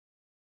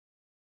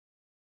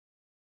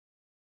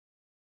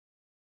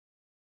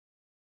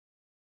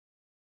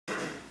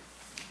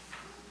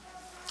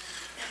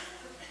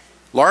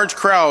Large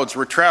crowds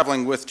were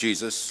traveling with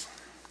Jesus,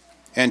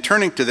 and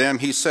turning to them,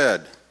 he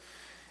said,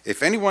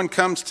 "If anyone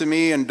comes to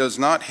me and does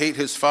not hate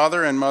his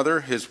father and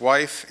mother, his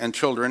wife and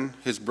children,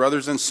 his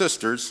brothers and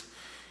sisters,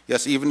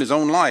 yes, even his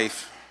own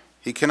life,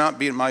 he cannot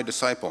be my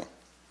disciple.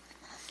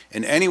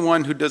 And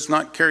anyone who does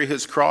not carry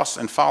his cross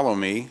and follow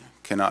me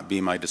cannot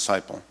be my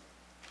disciple.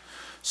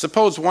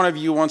 Suppose one of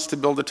you wants to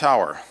build a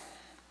tower.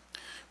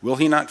 Will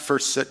he not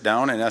first sit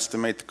down and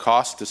estimate the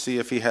cost to see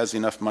if he has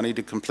enough money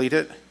to complete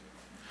it?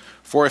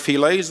 For if he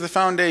lays the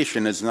foundation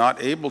and is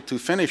not able to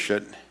finish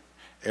it,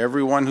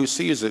 everyone who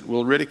sees it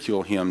will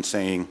ridicule him,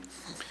 saying,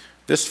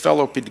 'This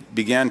fellow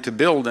began to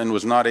build and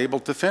was not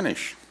able to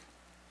finish.'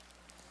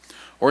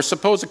 Or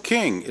suppose a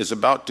king is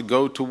about to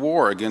go to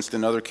war against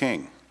another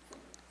king.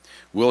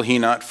 Will he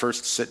not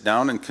first sit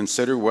down and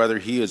consider whether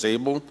he is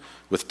able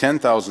with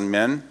 10,000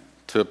 men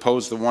to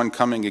oppose the one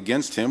coming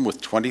against him with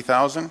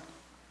 20,000?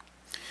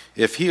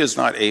 If he is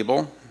not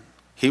able,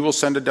 he will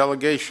send a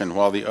delegation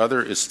while the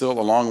other is still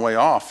a long way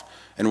off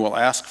and will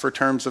ask for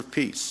terms of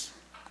peace.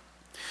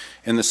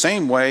 In the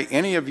same way,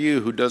 any of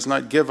you who does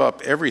not give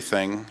up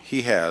everything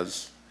he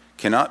has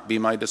cannot be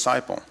my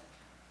disciple.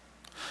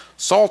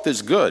 Salt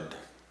is good,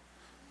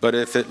 but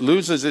if it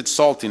loses its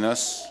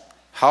saltiness,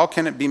 how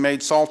can it be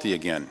made salty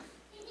again?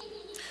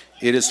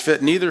 It is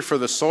fit neither for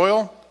the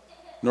soil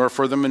nor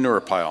for the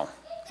manure pile.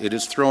 It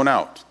is thrown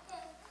out.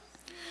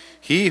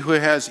 He who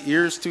has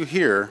ears to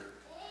hear,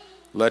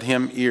 let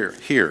him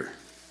hear."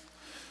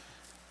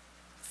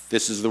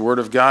 This is the word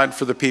of God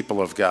for the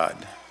people of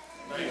God.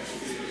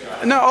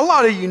 Now, a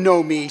lot of you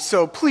know me,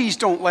 so please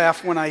don't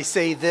laugh when I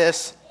say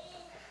this.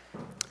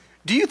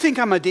 Do you think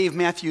I'm a Dave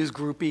Matthews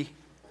groupie?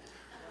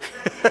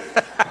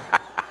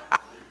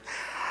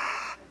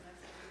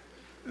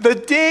 The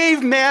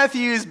Dave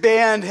Matthews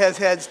Band has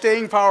had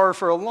staying power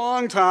for a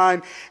long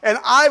time, and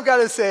I've got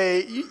to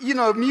say,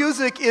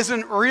 music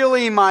isn't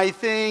really my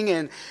thing,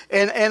 and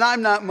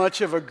I'm not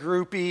much of a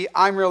groupie.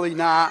 I'm really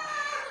not.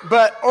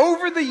 But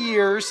over the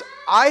years,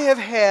 I have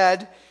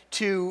had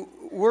to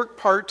work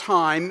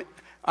part-time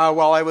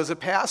while I was a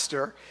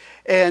pastor.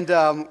 And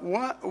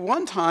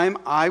one time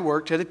I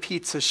worked at a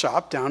pizza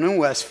shop down in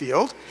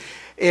Westfield.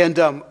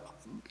 And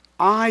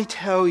I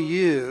tell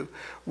you,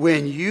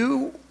 when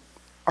you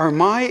are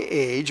my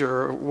age,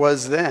 or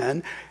was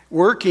then,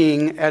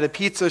 working at a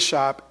pizza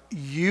shop,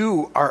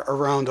 you are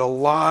around a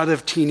lot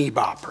of teeny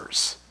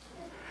boppers.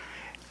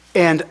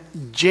 And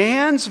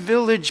Jan's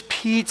Village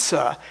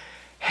Pizza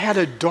had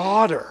a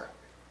daughter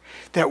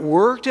that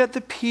worked at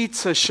the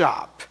pizza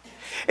shop.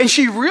 And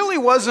she really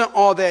wasn't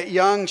all that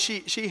young.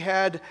 She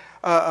had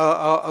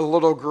a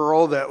little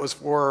girl that was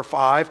 4 or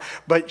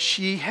 5, but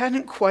she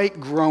hadn't quite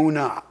grown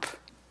up.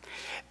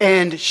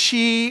 And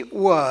she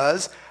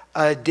was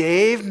a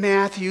Dave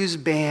Matthews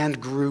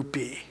Band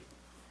groupie.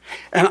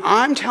 And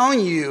I'm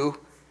telling you,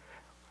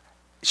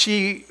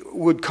 she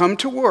would come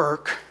to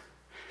work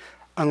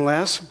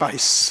unless by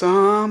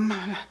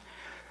some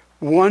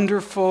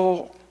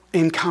wonderful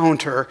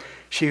encounter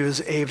she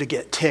was able to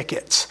get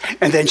tickets.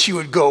 And then she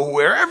would go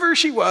wherever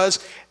she was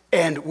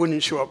and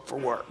wouldn't show up for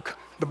work,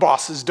 the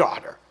boss's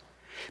daughter.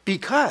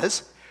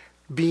 Because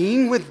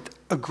being with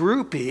a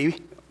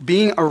groupie,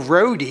 being a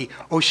roadie,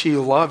 she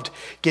loved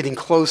getting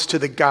close to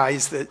the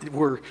guys that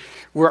were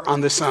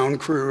on the sound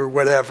crew or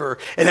whatever.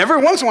 And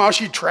every once in a while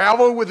she'd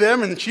travel with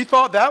them, and she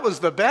thought that was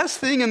the best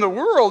thing in the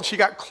world. She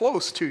got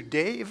close to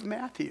Dave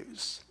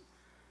Matthews.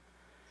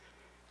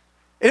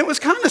 And it was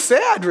kind of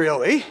sad,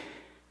 really.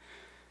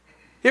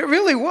 It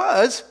really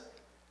was.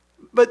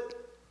 But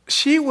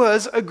she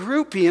was a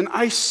groupie, and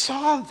I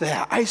saw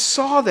that. I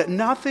saw that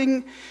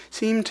nothing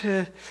seemed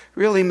to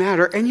really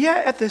matter. And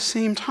yet, at the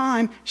same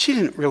time, she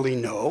didn't really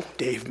know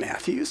Dave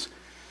Matthews.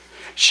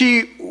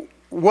 She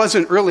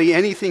wasn't really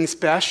anything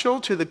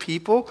special to the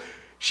people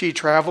she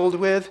traveled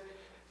with,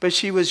 but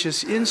she was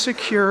just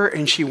insecure,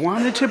 and she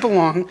wanted to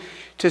belong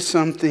to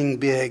something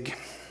big.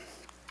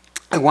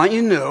 I want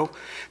you to know,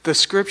 the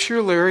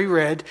scripture Larry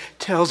read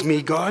tells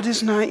me God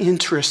is not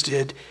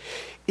interested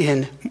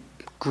in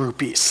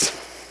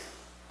groupies.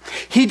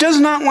 He does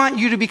not want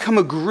you to become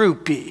a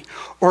groupie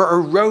or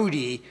a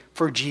roadie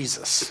for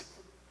Jesus.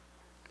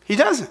 He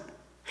doesn't.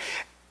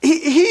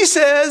 He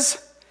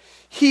says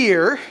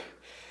here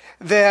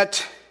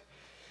that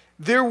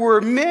there were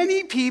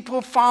many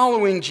people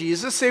following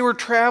Jesus. They were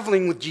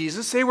traveling with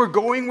Jesus. They were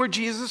going where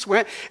Jesus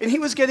went, and he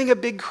was getting a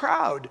big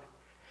crowd.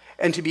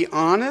 And to be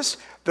honest,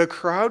 the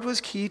crowd was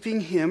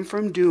keeping him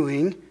from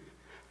doing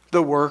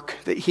the work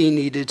that he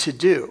needed to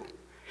do.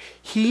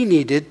 He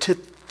needed to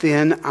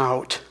thin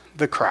out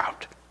the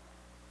crowd.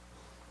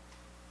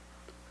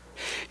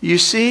 You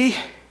see,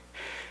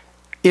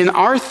 in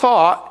our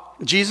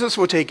thought, Jesus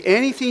will take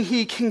anything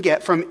he can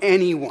get from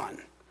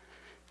anyone.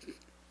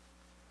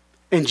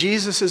 And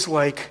Jesus is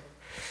like,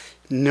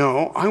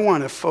 no, I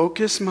want to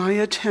focus my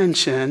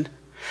attention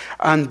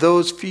on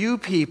those few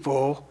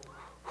people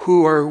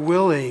who are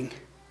willing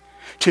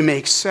to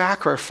make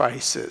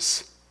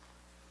sacrifices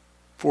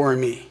for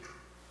me.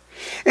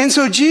 And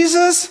so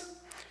Jesus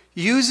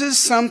uses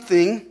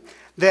something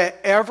that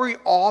every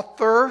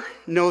author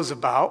knows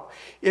about.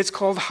 It's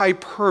called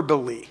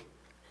hyperbole.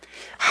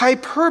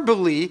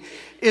 Hyperbole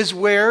is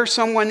where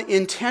someone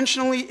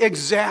intentionally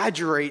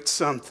exaggerates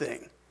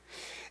something.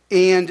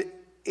 And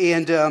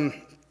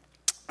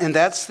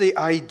that's the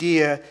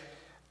idea.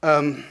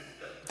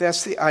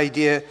 That's the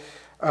idea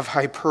of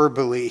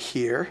hyperbole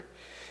here.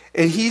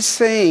 And he's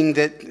saying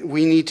that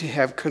we need to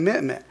have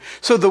commitment.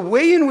 So the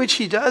way in which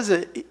he does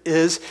it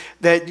is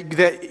that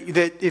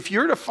if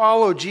you're to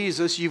follow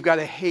Jesus, you've got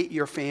to hate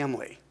your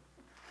family.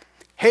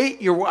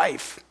 Hate your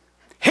wife.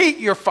 Hate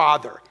your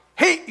father.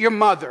 Hate your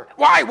mother.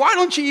 Why? Why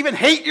don't you even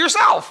hate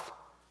yourself?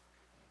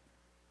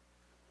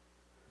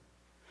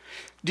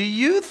 Do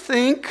you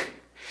think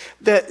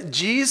that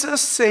Jesus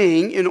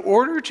saying, in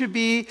order to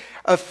be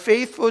a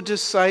faithful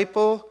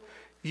disciple,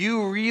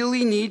 you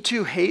really need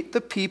to hate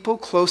the people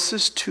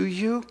closest to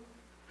you?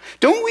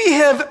 Don't we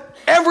have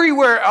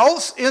everywhere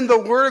else in the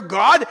Word of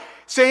God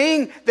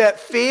saying that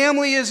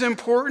family is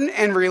important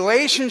and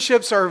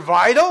relationships are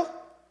vital?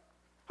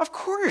 Of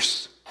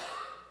course.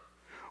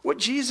 What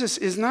Jesus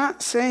is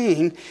not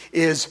saying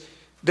is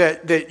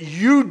that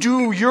you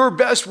do your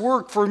best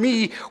work for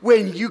me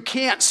when you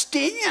can't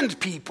stand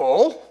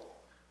people.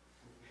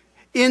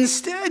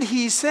 Instead,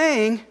 he's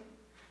saying,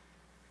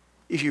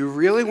 if you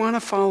really want to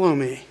follow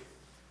me,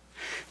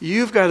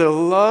 you've got to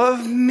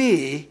love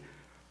me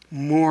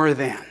more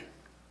than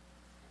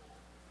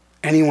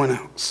anyone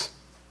else.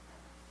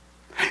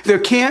 There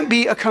can't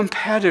be a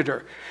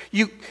competitor.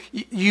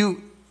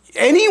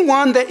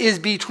 Anyone that is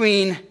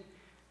between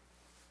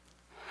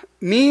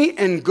me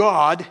and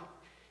God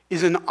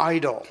is an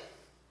idol.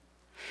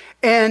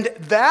 And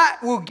that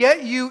will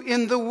get you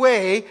in the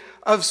way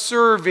of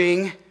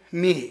serving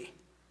me.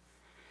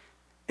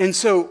 And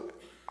so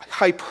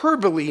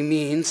hyperbole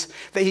means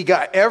that he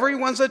got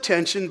everyone's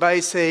attention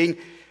by saying,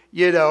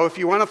 if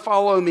you want to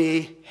follow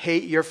me,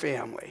 hate your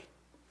family.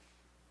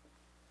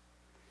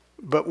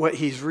 But what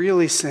he's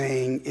really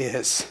saying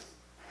is,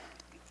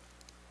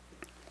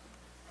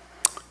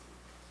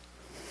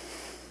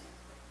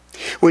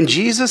 when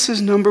Jesus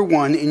is number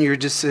one in your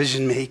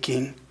decision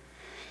making,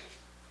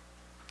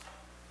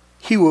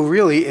 he will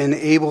really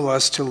enable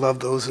us to love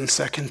those in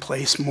second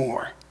place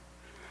more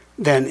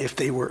than if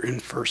they were in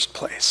first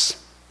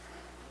place.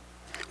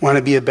 Want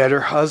to be a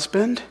better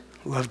husband?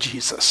 Love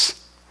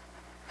Jesus.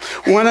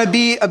 Want to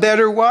be a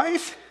better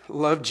wife?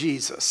 Love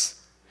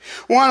Jesus.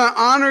 Want to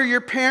honor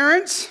your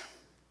parents?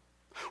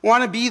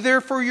 Want to be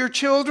there for your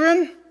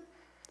children?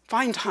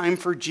 Find time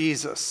for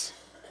Jesus.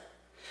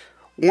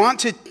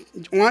 Want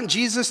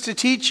Jesus to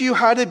teach you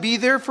how to be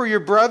there for your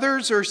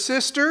brothers or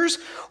sisters,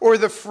 or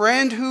the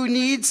friend who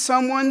needs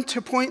someone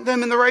to point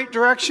them in the right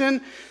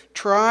direction?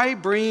 Try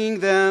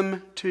bringing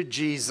them to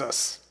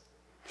Jesus.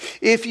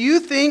 If you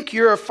think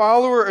you're a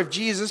follower of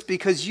Jesus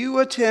because you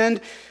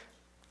attend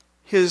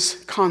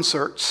his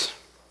concerts,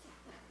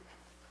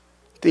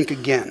 think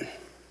again.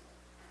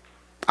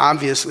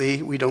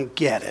 Obviously, we don't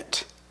get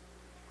it.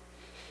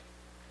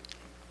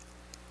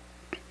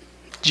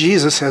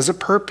 Jesus has a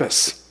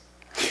purpose.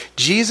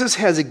 Jesus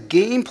has a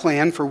game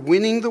plan for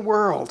winning the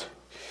world.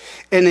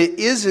 And it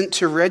isn't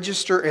to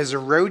register as a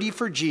roadie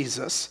for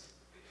Jesus.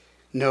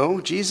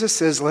 No, Jesus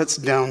says, let's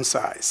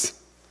downsize.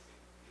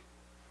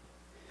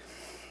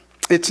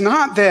 It's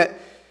not that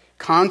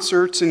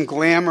concerts and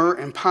glamour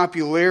and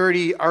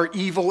popularity are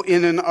evil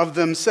in and of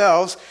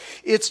themselves.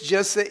 It's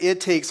just that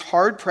it takes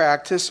hard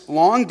practice,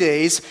 long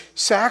days,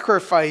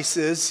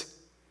 sacrifices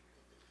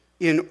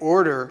in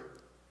order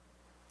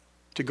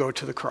to go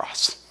to the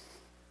cross.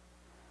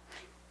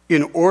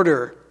 In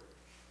order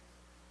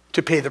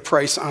to pay the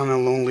price on a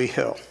lonely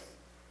hill.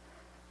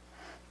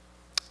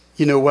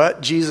 You know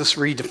what? Jesus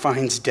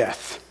redefines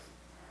death.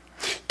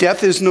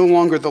 Death is no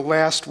longer the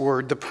last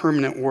word, the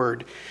permanent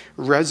word.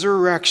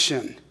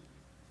 Resurrection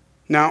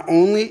not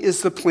only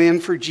is the plan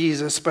for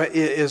Jesus, but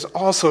it is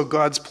also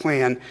God's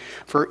plan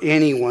for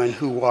anyone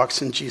who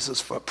walks in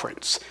Jesus'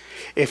 footprints.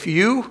 If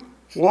you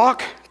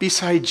walk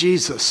beside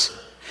Jesus,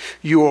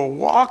 you will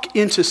walk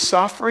into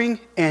suffering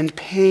and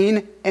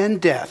pain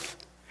and death,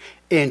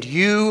 and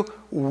you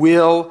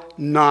will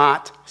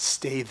not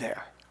stay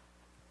there.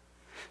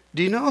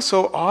 Do you know,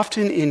 so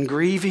often in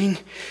grieving,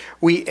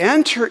 we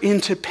enter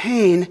into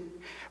pain,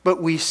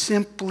 but we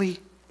simply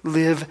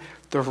live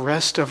the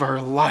rest of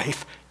our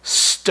life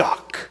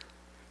stuck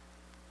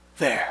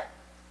there.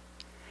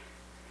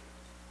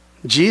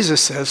 Jesus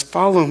says,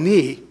 follow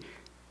me,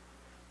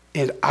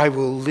 and I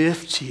will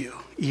lift you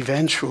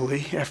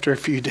eventually, after a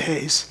few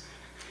days,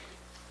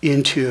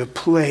 into a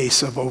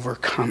place of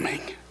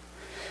overcoming,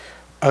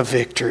 a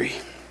victory.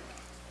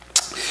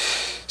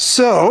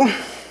 So,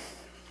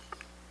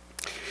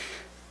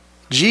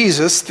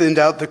 Jesus thinned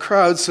out the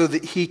crowd so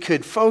that he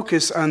could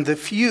focus on the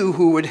few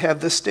who would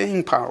have the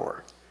staying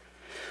power,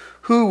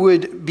 who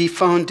would be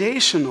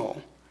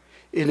foundational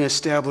in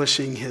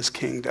establishing his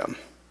kingdom,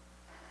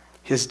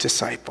 his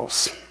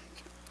disciples.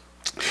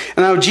 And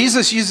now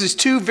Jesus uses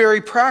two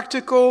very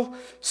practical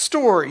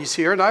stories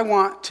here, and I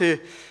want to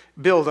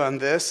build on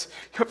this.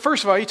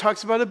 First of all, he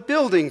talks about a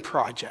building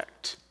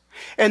project.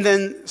 And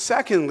then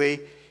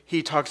secondly,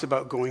 he talks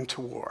about going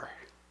to war.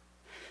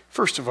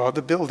 First of all,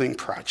 the building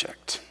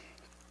project.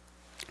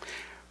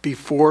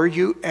 Before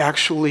you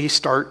actually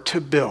start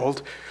to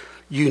build,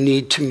 you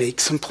need to make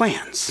some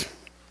plans.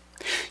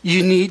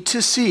 You need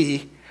to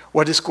see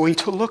what it's going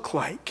to look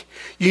like.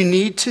 You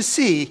need to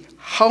see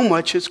how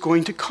much it's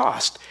going to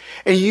cost.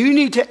 And you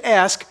need to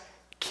ask,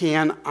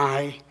 can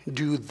I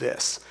do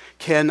this?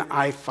 Can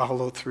I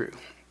follow through?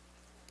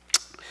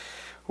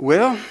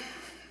 Well,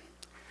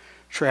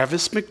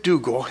 Travis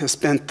McDougall has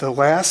spent the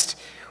last,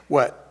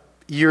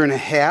 year and a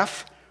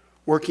half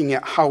working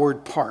at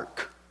Howard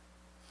Park.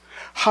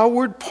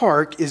 Howard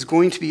Park is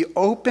going to be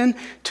open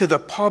to the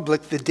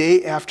public the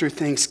day after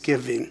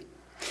Thanksgiving.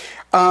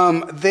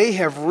 They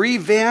have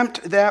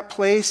revamped that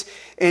place,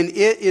 and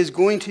it is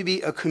going to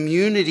be a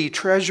community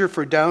treasure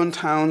for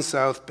downtown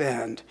South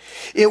Bend.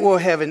 It will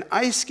have an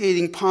ice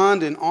skating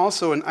pond and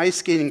also an ice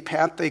skating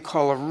path they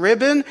call a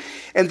ribbon,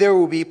 and there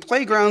will be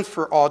playgrounds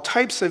for all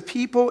types of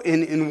people.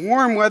 And in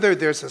warm weather,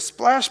 there's a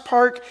splash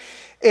park,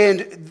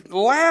 and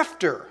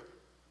laughter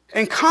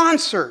and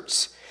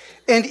concerts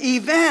and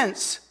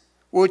events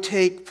will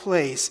take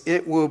place.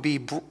 It will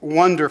be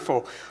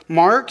wonderful.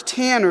 Mark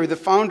Tanner, the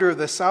founder of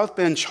the South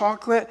Bend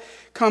Chocolate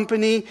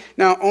Company,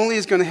 not only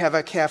is going to have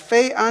a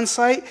cafe on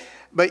site,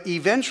 but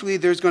eventually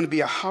there's going to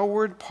be a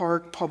Howard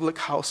Park Public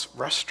House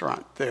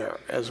restaurant there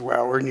as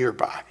well, or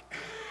nearby.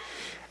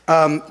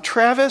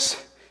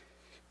 Travis,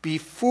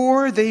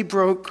 before they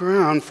broke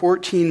ground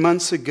 14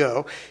 months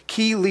ago,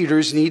 key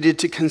leaders needed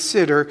to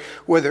consider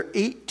whether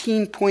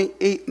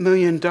 $18.8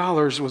 million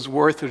was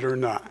worth it or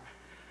not.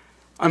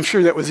 I'm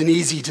sure that was an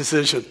easy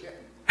decision.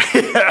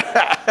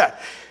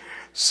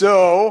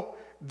 So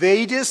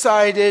they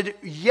decided,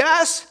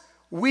 yes,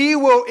 we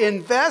will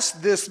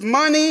invest this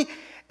money.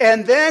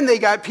 And then they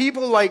got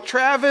people like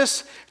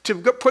Travis to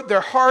put their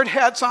hard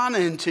hats on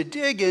and to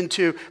dig and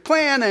to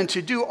plan and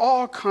to do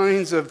all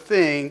kinds of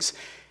things.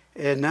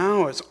 And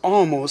now it's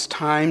almost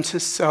time to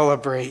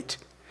celebrate.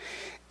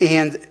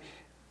 And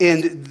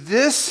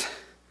this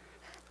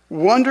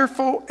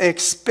wonderful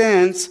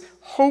expense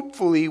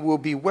hopefully will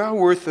be well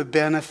worth the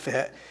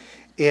benefit,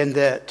 and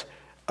that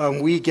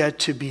we get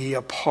to be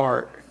a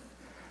part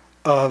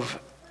of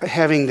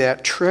having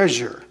that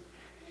treasure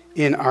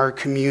in our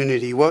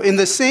community. Well, in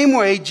the same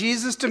way,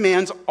 Jesus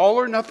demands all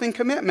or nothing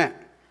commitment.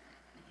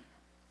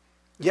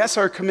 Yes,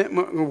 our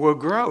commitment will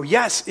grow.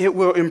 Yes, it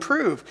will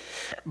improve.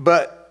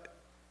 But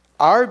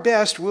our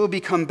best will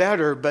become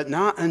better, but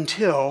not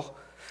until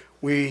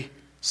we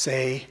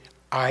say,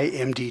 I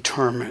am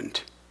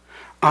determined.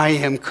 I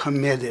am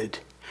committed.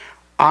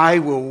 I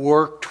will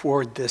work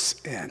toward this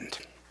end.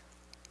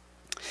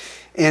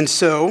 And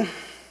so,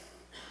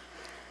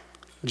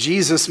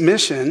 Jesus'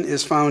 mission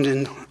is found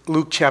in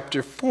Luke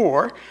chapter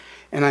 4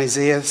 and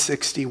Isaiah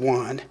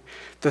 61.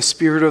 The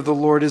Spirit of the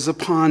Lord is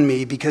upon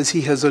me because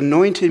he has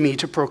anointed me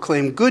to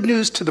proclaim good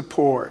news to the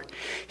poor.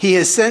 He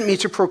has sent me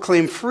to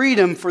proclaim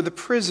freedom for the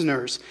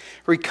prisoners,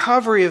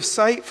 recovery of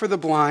sight for the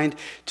blind,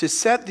 to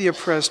set the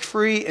oppressed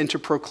free, and to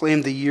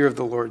proclaim the year of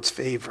the Lord's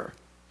favor.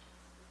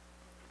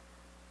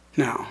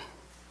 Now,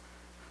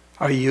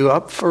 are you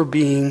up for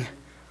being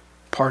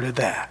part of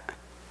that?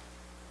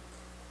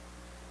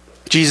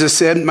 Jesus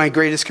said, my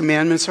greatest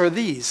commandments are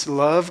these.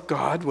 Love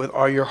God with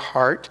all your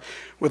heart,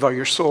 with all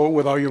your soul,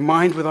 with all your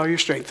mind, with all your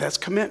strength. That's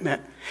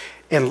commitment.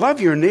 And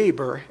love your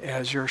neighbor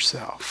as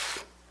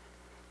yourself.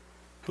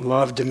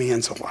 Love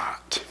demands a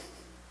lot.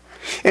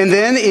 And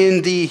then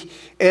in the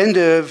end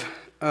of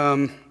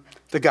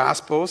the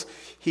Gospels,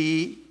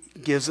 he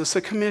gives us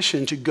a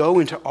commission to go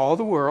into all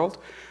the world,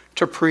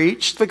 to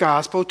preach the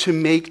gospel, to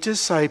make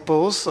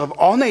disciples of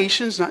all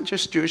nations, not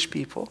just Jewish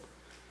people,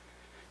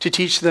 to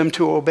teach them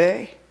to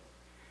obey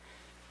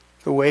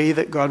the way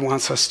that God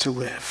wants us to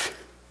live.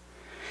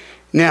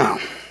 Now,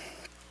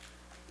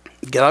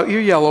 get out your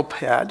yellow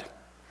pad,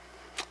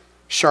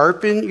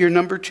 sharpen your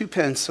number 2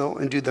 pencil,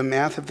 and do the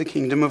math of the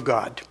kingdom of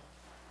God.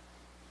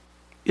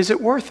 Is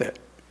it worth it?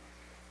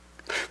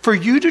 For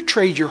you to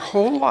trade your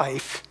whole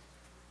life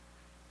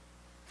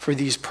for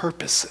these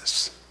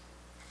purposes.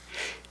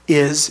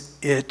 Is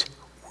it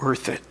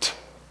worth it?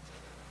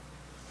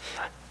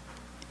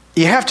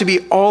 You have to be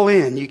all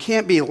in. You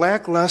can't be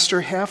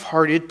lackluster,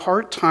 half-hearted,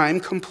 part-time,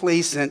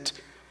 complacent,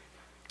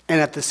 and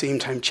at the same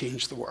time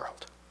change the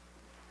world.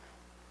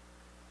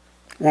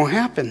 Won't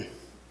happen.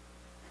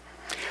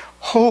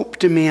 Hope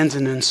demands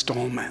an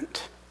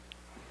installment.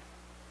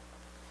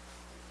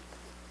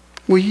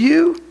 Will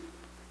you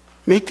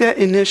make that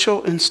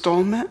initial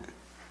installment?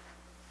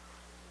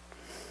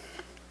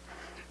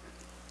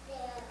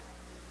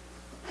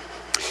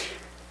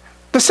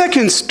 The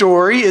second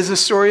story is a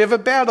story of a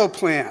battle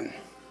plan.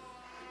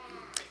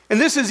 And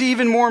this is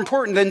even more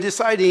important than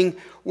deciding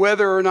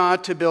whether or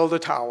not to build a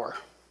tower.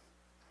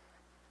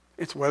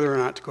 It's whether or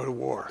not to go to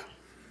war.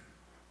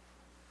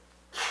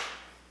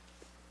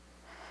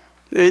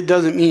 It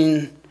doesn't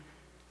mean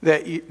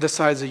that the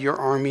size of your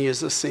army is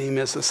the same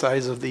as the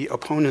size of the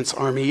opponent's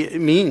army.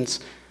 It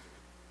means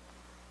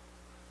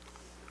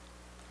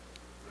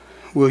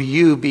will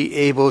you be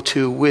able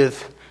to,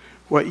 with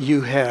what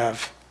you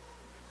have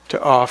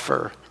to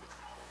offer,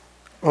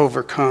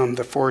 overcome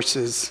the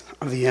forces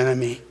of the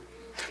enemy?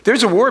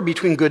 There's a war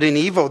between good and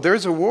evil.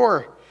 There's a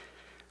war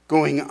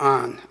going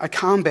on, a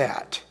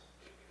combat.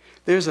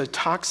 There's a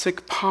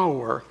toxic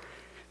power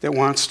that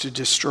wants to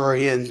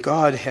destroy, and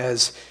God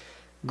has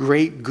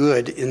great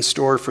good in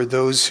store for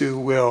those who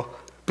will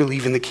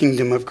believe in the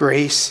kingdom of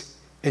grace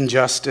and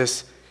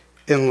justice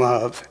and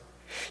love.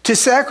 To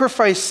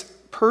sacrifice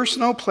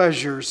personal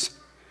pleasures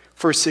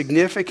for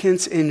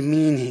significance and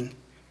meaning,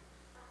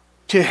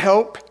 to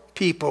help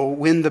people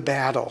win the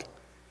battle,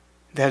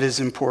 that is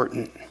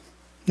important.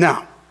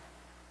 Now,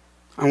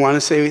 I want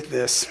to say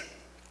this.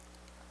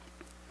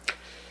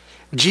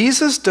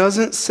 Jesus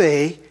doesn't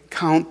say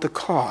count the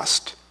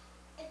cost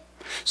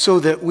so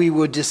that we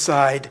would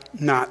decide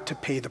not to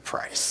pay the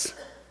price.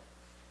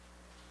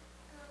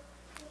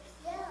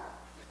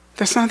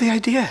 That's not the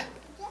idea.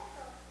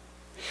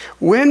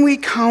 When we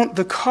count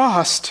the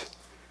cost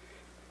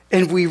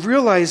and we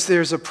realize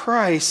there's a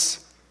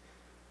price,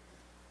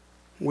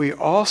 we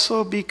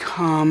also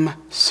become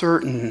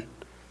certain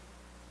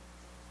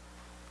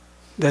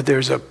that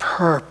there's a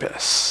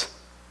purpose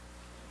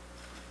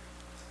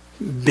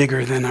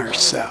bigger than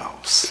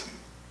ourselves.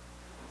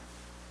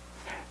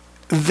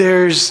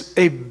 There's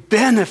a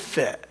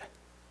benefit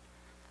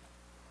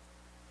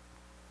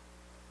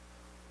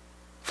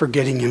for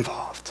getting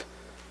involved.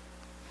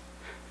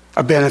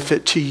 A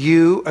benefit to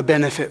you, a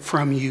benefit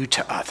from you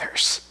to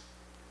others.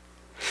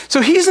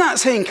 So he's not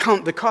saying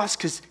count the cost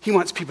because he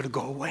wants people to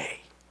go away.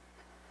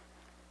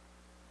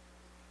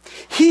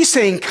 He's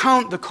saying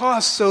count the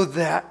cost so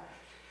that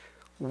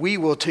we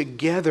will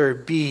together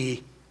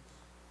be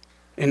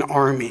an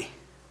army,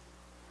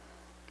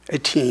 a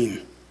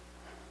team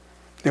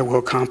that will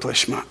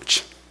accomplish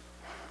much.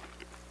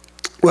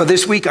 Well,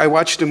 this week I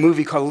watched a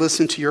movie called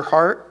Listen to Your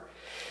Heart.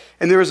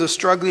 And there was a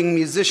struggling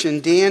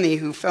musician, Danny,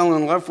 who fell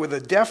in love with a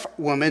deaf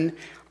woman,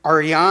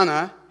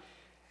 Ariana.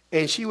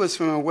 And she was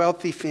from a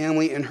wealthy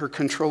family, and her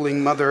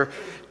controlling mother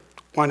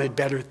wanted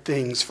better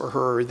things for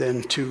her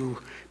than to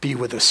be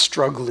with a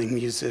struggling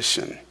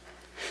musician.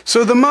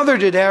 So the mother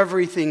did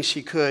everything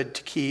she could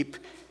to keep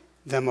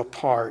them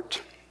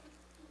apart.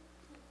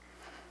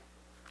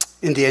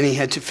 And Danny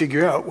had to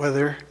figure out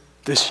whether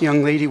this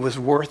young lady was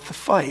worth the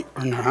fight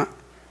or not.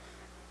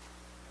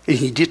 And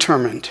he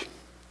determined,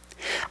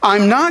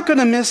 I'm not going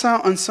to miss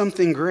out on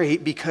something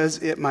great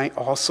because it might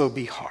also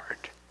be hard.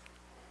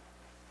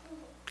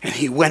 And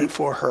he went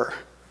for her.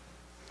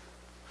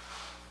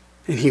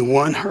 And he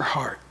won her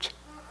heart.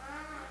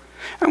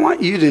 I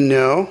want you to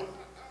know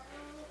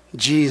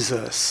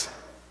Jesus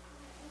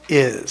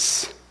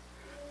is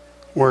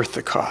worth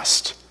the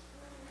cost.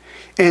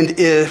 And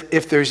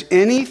if there's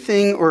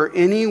anything or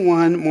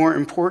anyone more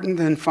important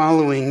than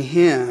following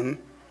him,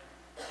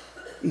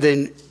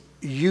 then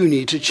you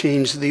need to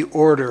change the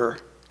order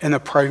and the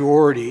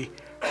priority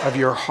of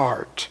your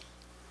heart.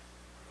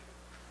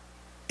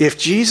 If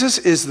Jesus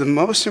is the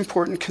most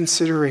important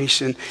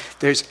consideration,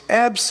 there's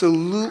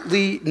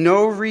absolutely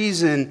no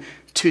reason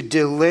to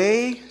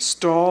delay,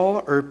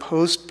 stall, or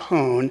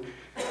postpone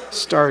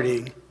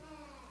starting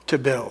to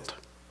build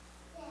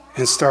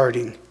and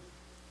starting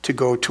to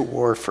go to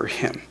war for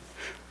him.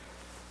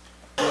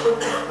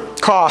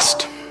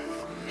 Cost.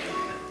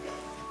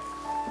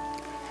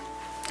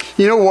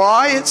 You know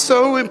why it's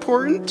so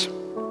important?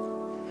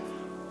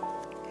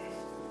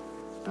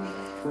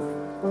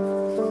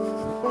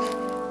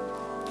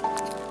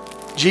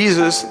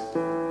 Jesus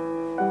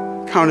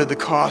counted the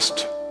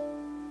cost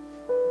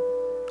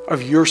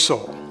of your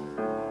soul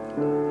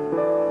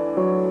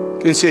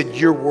and said,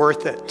 you're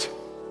worth it.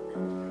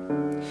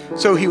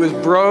 So he was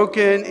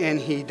broken and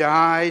he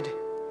died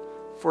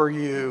for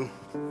you.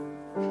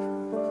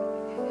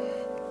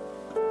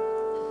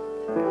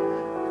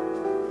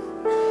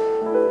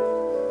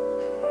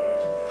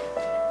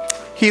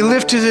 He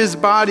lifted his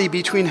body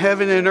between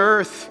heaven and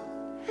earth.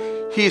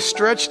 He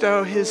stretched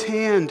out his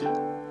hand,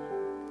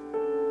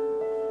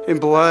 and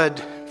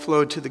blood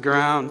flowed to the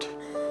ground.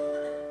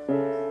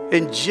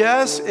 And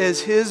just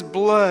as his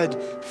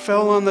blood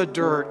fell on the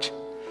dirt,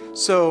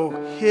 so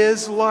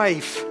his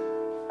life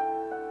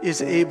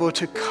is able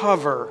to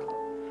cover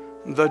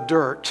the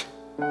dirt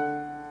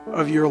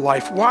of your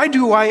life. Why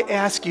do I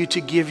ask you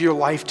to give your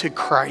life to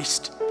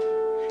Christ?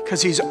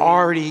 Because he's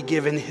already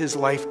given his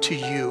life to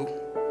you.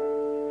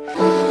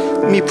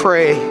 Let me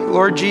pray.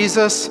 Lord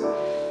Jesus,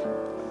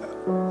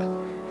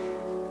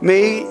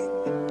 may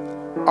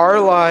our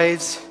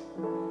lives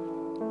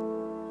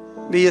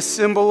be a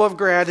symbol of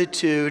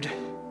gratitude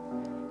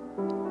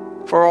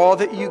for all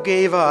that you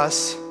gave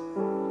us.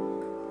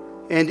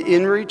 And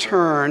in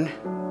return,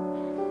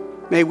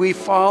 may we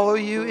follow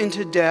you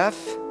into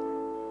death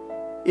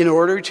in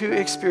order to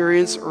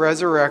experience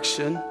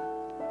resurrection.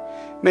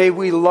 May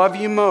we love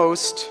you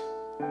most,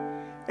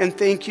 and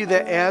thank you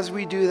that as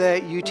we do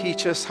that, you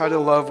teach us how to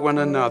love one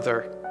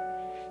another.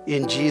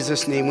 In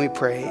Jesus' name we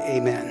pray,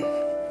 amen.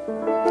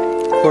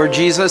 Lord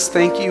Jesus,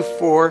 thank you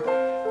for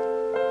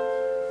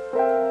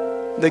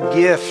the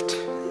gift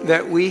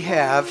that we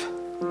have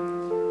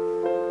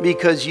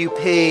because you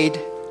paid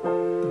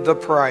the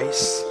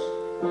price.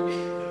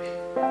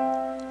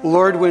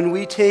 Lord, when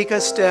we take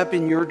a step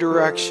in your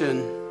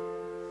direction,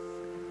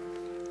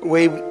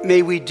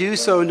 may we do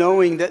so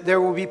knowing that there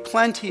will be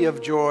plenty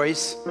of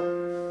joys,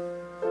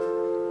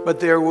 but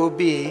there will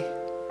be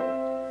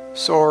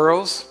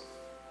sorrows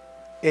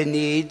and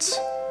needs,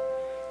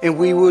 and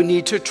we will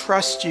need to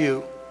trust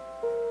you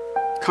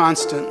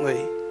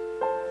constantly.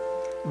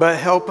 But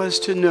help us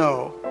to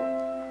know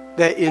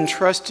that in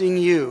trusting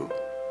you,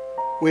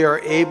 we are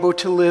able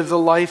to live the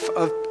life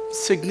of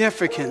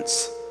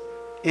significance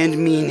and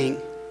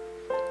meaning,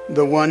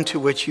 the one to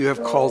which you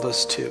have called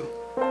us to.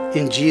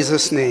 In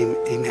Jesus' name,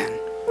 amen.